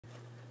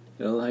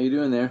Well, how you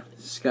doing there?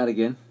 This is Scott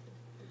again,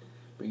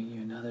 bringing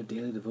you another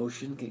daily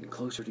devotion, getting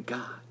closer to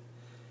God,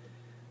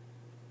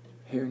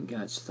 hearing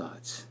God's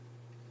thoughts,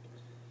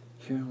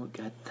 hearing what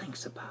God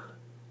thinks about.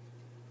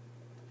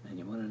 And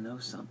you want to know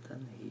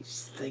something?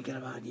 He's thinking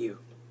about you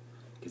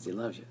because He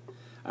loves you.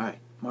 All right,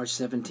 March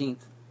 17th.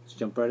 Let's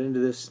jump right into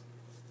this.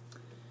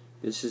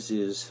 This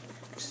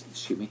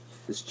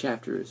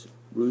chapter is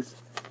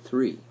Ruth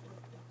 3.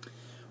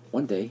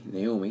 One day,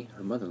 Naomi,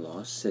 her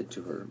mother-in-law, said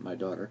to her, "My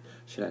daughter,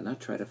 should I not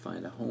try to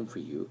find a home for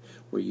you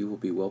where you will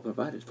be well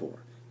provided for?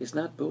 Is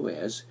not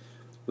Boaz,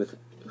 with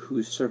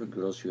whose servant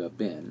girls you have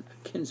been,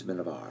 a kinsman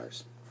of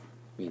ours?"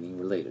 Meaning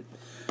related.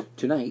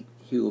 "Tonight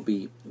he will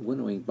be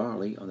winnowing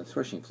barley on the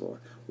threshing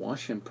floor.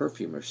 Wash and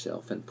perfume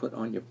yourself and put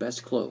on your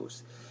best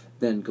clothes.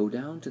 Then go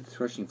down to the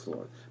threshing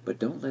floor, but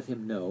don't let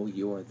him know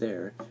you are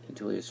there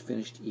until he has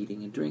finished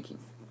eating and drinking.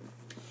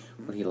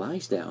 When he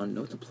lies down,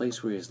 note the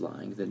place where he is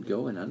lying, then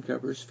go and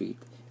uncover his feet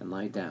and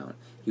lie down.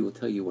 He will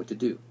tell you what to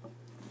do."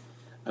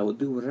 "I will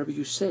do whatever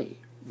you say,"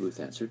 Ruth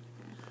answered.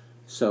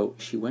 So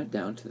she went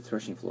down to the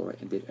threshing floor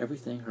and did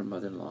everything her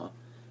mother-in-law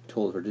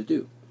told her to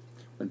do.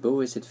 When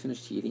Boaz had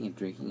finished eating and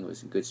drinking and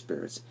was in good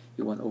spirits,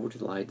 he went over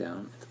to lie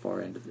down at the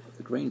far end of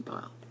the grain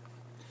pile.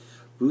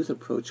 Ruth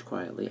approached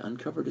quietly,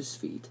 uncovered his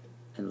feet,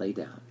 and lay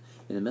down.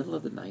 In the middle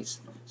of the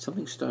night,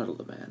 something startled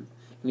the man,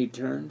 and he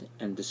turned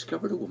and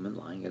discovered a woman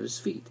lying at his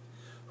feet.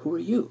 "Who are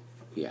you?"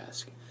 he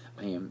asked.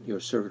 "I am your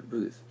servant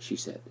Ruth," she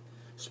said.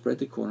 "Spread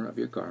the corner of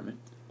your garment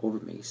over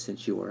me,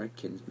 since you are a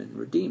kinsman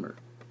redeemer."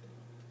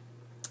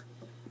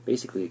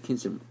 Basically, a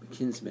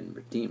kinsman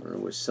redeemer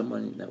was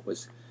someone that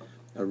was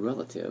a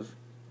relative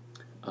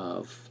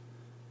of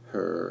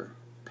her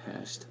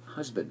past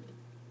husband.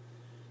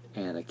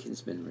 And a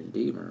kinsman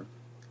redeemer,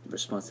 the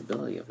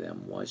responsibility of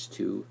them was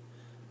to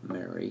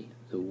marry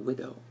the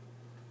widow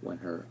when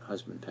her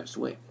husband passed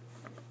away.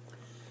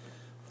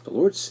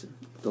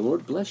 The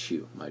Lord bless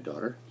you, my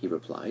daughter," he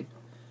replied.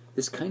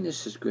 "This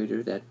kindness is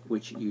greater than that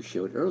which you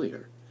showed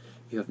earlier.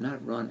 You have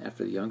not run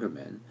after the younger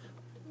men,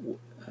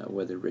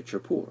 whether rich or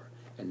poor.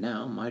 And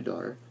now, my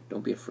daughter,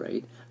 don't be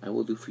afraid. I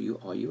will do for you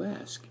all you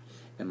ask.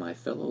 And my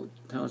fellow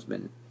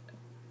townsmen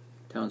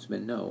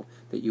know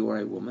that you are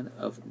a woman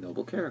of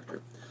noble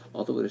character.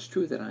 Although it is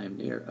true that I am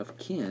near of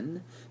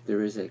kin,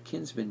 there is a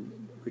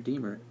kinsman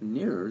redeemer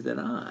nearer than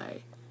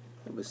I."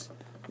 It was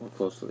more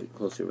closely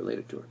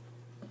related to her.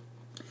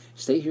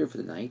 "Stay here for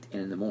the night,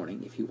 and in the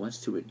morning, if he wants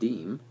to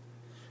redeem,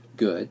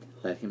 good,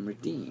 let him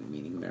redeem,"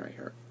 meaning marry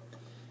her.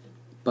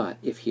 "But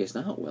if he is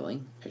not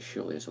willing, as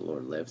surely as the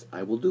Lord lives,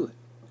 I will do it.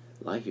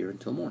 Lie here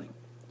until morning."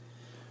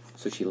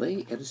 So she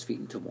lay at his feet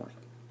until morning,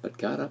 but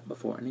got up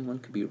before anyone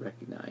could be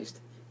recognized,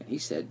 and he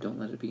said, "Don't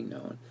let it be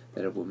known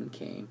that a woman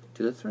came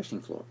to the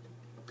threshing floor."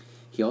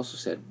 He also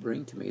said,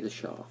 "Bring to me the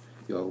shawl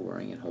you are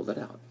wearing and hold it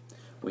out."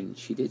 When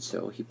she did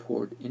so, he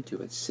poured into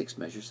it 6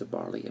 measures of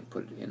barley and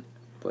put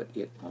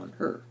it on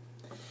her.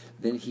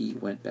 Then he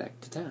went back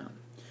to town.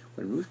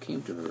 When Ruth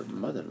came to her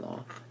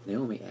mother-in-law,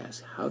 Naomi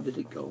asked, "How did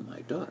it go,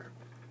 my daughter?"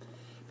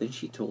 Then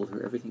she told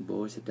her everything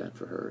Boaz had done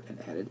for her, and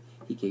added,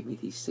 "He gave me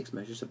these 6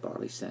 measures of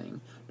barley,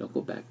 saying, 'Don't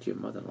go back to your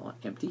mother-in-law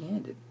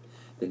empty-handed.'"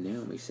 Then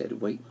Naomi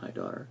said, "Wait, my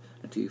daughter,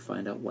 until you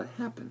find out what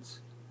happens.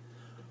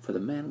 For the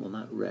man will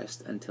not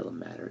rest until the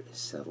matter is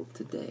settled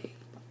today."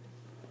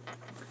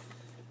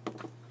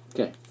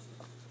 Okay.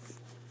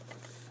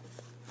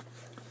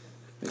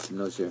 Make some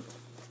notes here.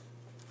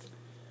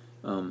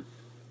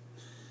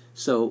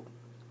 So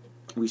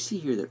we see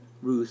here that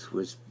Ruth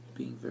was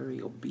being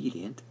very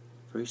obedient,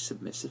 very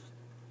submissive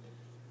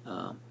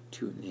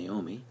to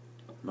Naomi,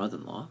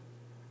 mother-in-law,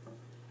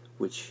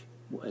 which,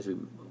 as we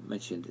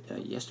mentioned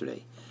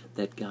yesterday,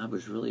 that God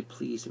was really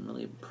pleased and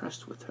really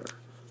impressed with her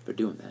for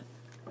doing that.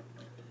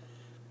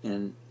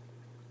 And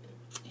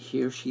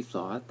here she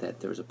thought that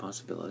there was a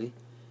possibility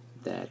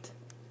that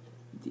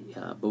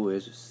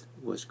Boaz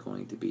was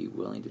going to be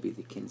willing to be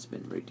the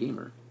kinsman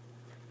redeemer,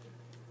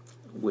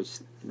 which,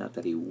 not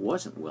that he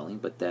wasn't willing,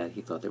 but that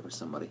he thought there was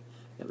somebody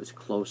that was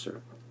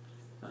closer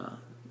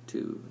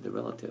to the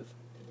relative,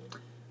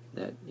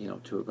 that,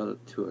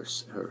 to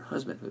her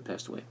husband who had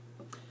passed away.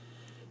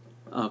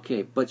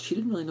 Okay, but she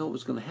didn't really know what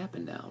was going to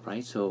happen now,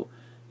 right? So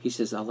he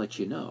says, "I'll let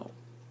you know."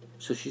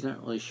 So she's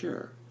not really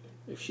sure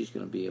if she's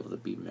going to be able to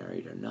be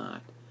married or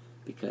not,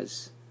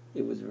 because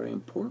it was very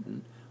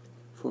important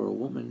for a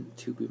woman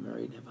to be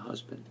married and have a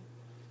husband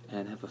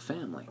and have a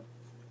family.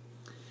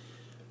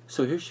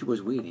 So here she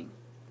was waiting,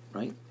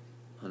 right?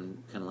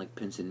 On kind of like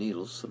pins and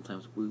needles.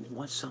 Sometimes we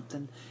want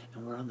something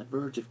and we're on the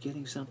verge of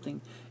getting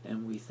something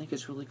and we think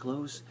it's really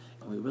close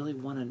and we really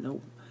want to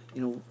know,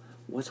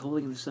 what's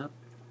holding this up.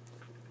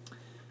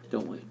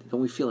 Don't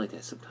we feel like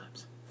that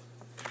sometimes?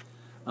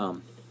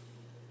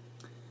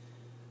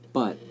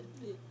 But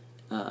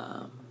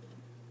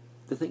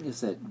the thing is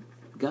that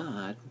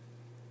God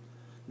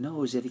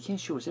knows that He can't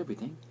show us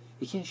everything.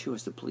 He can't show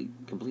us the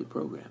complete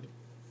program.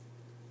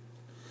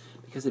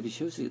 Because if He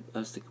shows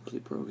us the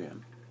complete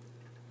program,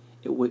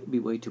 it would be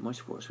way too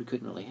much for us. We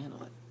couldn't really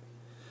handle it.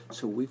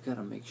 So we've got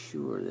to make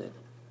sure that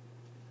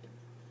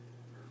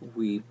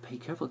we pay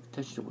careful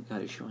attention to what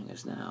God is showing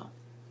us now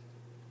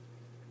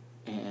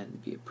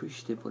and be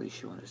appreciative of what He's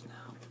showing us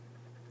now,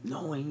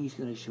 knowing He's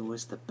going to show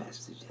us the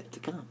best that's yet to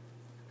come.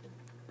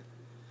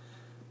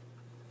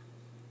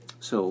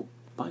 So,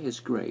 by His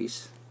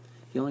grace,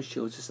 He only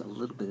shows us a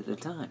little bit at a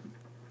time.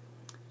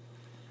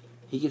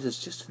 He gives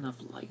us just enough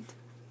light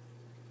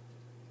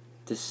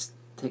to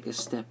take a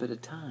step at a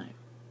time.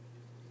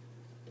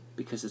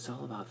 Because it's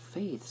all about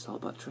faith. It's all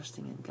about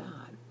trusting in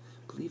God,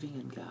 believing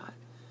in God,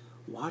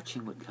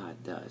 watching what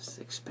God does,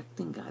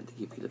 expecting God to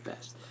give you the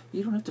best.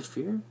 You don't have to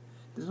fear.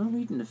 There's no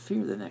reason to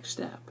fear the next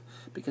step,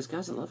 because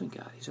God's a loving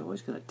God. He's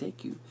always going to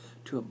take you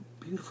to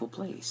a beautiful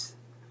place.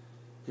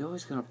 He's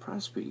always going to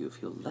prosper you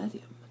if you'll let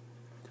Him.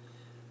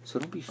 So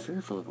don't be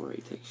fearful of where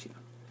He takes you.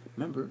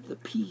 Remember, the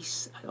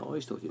peace, I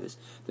always told you this,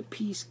 the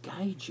peace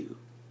guides you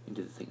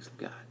into the things of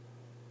God.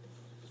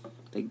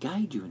 They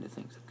guide you into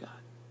things of God.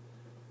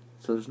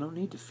 So there's no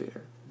need to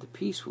fear. The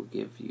peace will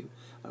give you,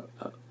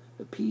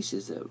 the peace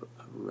is a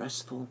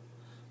restful,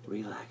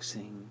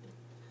 relaxing,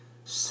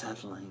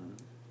 settling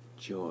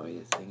joy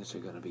that things are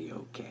going to be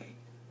okay.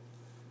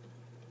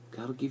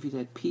 God will give you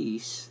that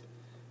peace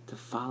to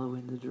follow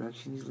in the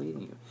direction He's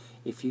leading you.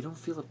 If you don't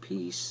feel a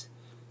peace,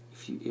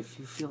 if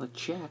you feel a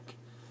check,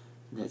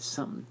 that's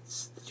something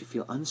that you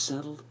feel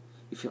unsettled,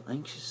 you feel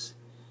anxious,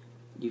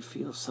 you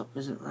feel something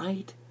isn't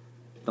right,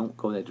 don't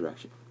go that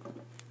direction.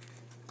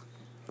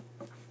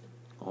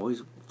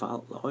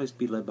 Always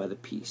be led by the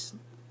peace.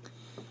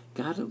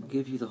 God will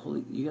give you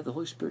you have the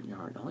Holy Spirit in your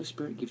heart. The Holy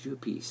Spirit gives you a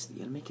peace.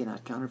 The enemy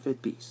cannot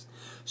counterfeit peace.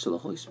 So the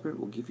Holy Spirit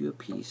will give you a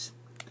peace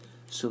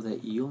so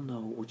that you'll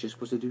know what you're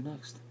supposed to do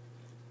next.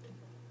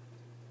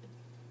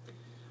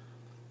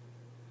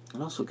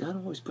 And also, God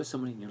always puts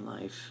someone in your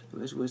life who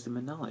has wisdom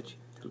and knowledge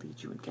to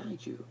lead you and guide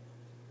you.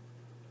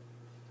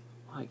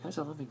 Why? God's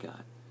a loving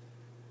God.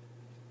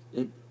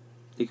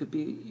 It could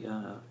be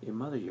your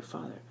mother, your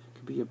father. It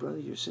could be your brother,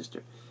 your sister.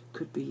 It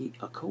could be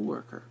a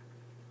coworker.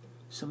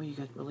 Someone you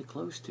got really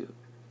close to,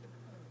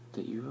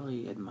 that you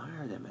really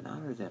admire them and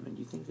honor them, and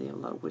you think they have a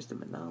lot of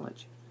wisdom and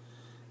knowledge,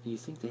 and you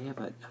think they have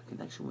a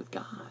connection with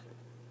God.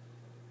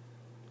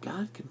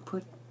 God can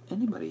put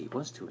anybody He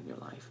wants to in your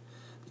life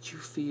that you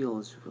feel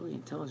is really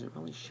intelligent,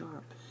 really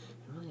sharp,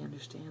 and really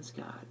understands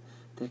God,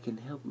 that can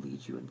help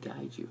lead you and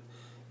guide you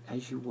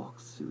as you walk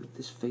through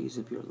this phase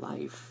of your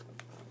life.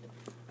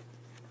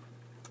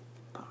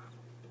 Powerful.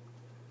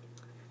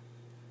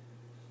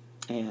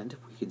 And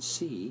we can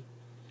see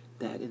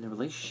that in the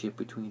relationship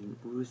between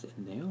Ruth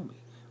and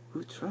Naomi,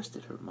 Ruth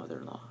trusted her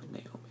mother-in-law,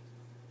 Naomi.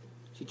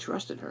 She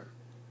trusted her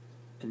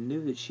and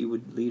knew that she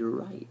would lead her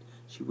right.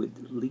 She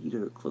would lead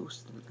her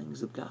close to the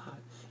things of God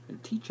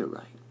and teach her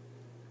right.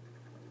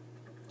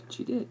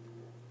 She did.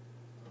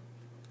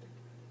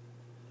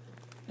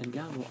 And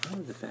God will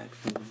honor the fact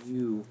when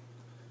you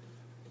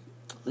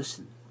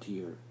listen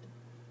to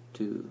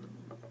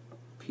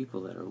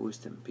people that are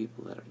wisdom,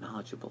 people that are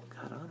knowledgeable.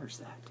 God honors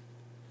that.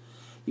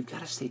 You've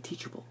got to stay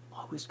teachable.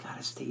 Always got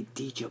to stay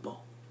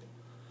teachable.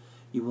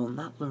 You will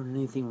not learn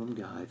anything from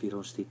God if you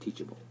don't stay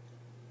teachable.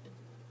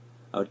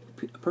 A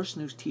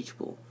person who's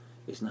teachable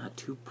is not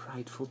too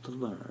prideful to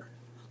learn.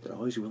 They're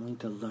always willing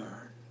to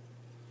learn.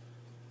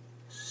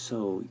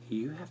 So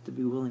you have to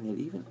be willing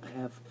to even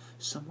have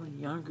someone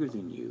younger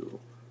than you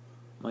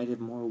might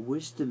have more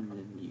wisdom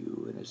than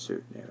you in a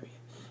certain area.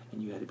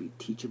 And you got to be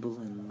teachable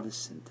and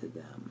listen to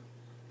them,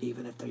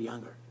 even if they're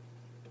younger.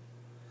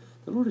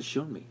 The Lord has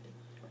shown me.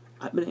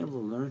 I've been able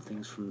to learn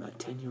things from a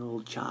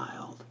 10-year-old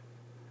child.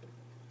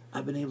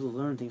 I've been able to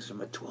learn things from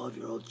a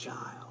 12-year-old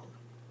child.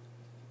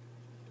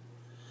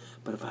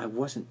 But if I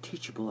wasn't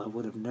teachable, I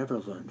would have never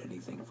learned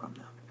anything from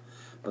them.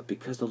 But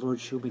because the Lord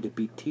showed me to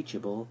be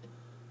teachable,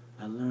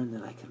 I learned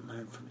that I can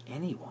learn from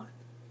anyone.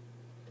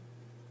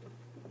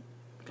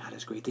 God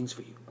has great things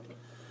for you.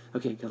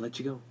 Okay, gotta let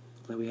you go.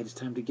 Glad we had this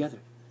time together.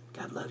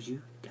 God loves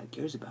you. God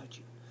cares about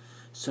you.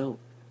 So,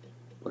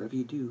 whatever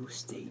you do,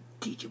 stay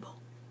teachable.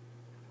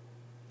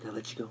 Gotta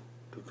let you go.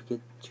 Don't forget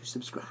to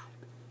subscribe.